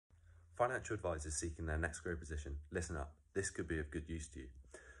Financial advisors seeking their next career position, listen up, this could be of good use to you.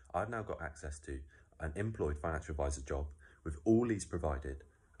 I've now got access to an employed financial advisor job with all leads provided,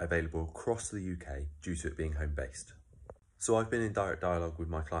 available across the UK due to it being home-based. So I've been in direct dialogue with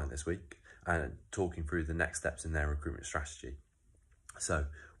my client this week and talking through the next steps in their recruitment strategy. So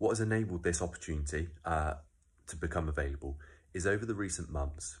what has enabled this opportunity to become available is over the recent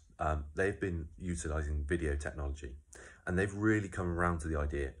months, they've been utilising video technology, and they've really come around to the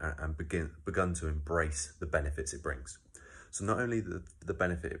idea and begun to embrace the benefits it brings. So not only the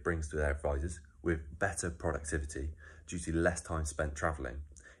benefit it brings to their advisors with better productivity due to less time spent travelling,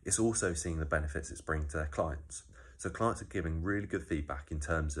 it's also seeing the benefits it's bringing to their clients. So clients are giving really good feedback in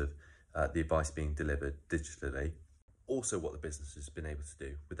terms of the advice being delivered digitally. Also, what the business has been able to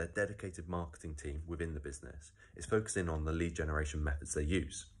do with their dedicated marketing team within the business is focusing on the lead generation methods they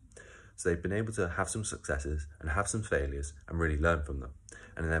use. So they've been able to have some successes and have some failures and really learn from them.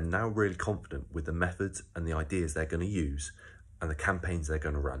 And they're now really confident with the methods and the ideas they're going to use and the campaigns they're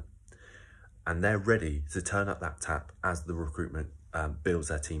going to run. And they're ready to turn up that tap as the recruitment builds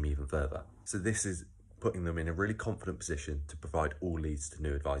their team even further. So this is putting them in a really confident position to provide all leads to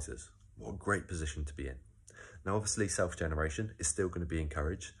new advisors. What a great position to be in. Now, obviously, self-generation is still going to be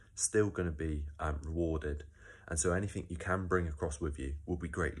encouraged, still going to be rewarded. And so anything you can bring across with you will be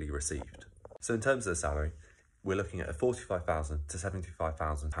greatly received. So in terms of the salary, we're looking at a £45,000 to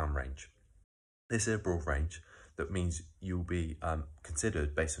 £75,000 range. This is a broad range that means you'll be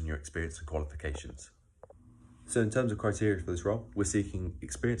considered based on your experience and qualifications. So in terms of criteria for this role, we're seeking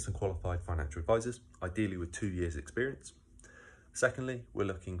experienced and qualified financial advisors, ideally with 2 years experience. Secondly, we're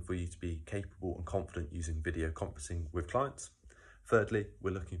looking for you to be capable and confident using video conferencing with clients. Thirdly,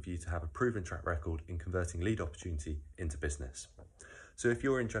 we're looking for you to have a proven track record in converting lead opportunity into business. So if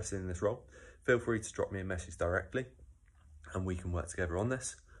you're interested in this role, feel free to drop me a message directly and we can work together on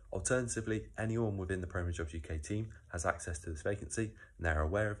this. Alternatively, anyone within the Promo Jobs UK team has access to this vacancy and they're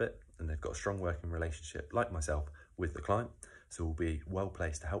aware of it and they've got a strong working relationship like myself with the client, so we'll be well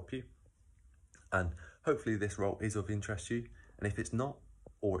placed to help you. And hopefully this role is of interest to you, and if it's not,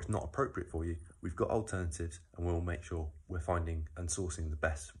 or it's not appropriate for you, we've got alternatives and we'll make sure we're finding and sourcing the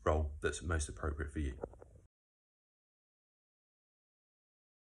best role that's most appropriate for you.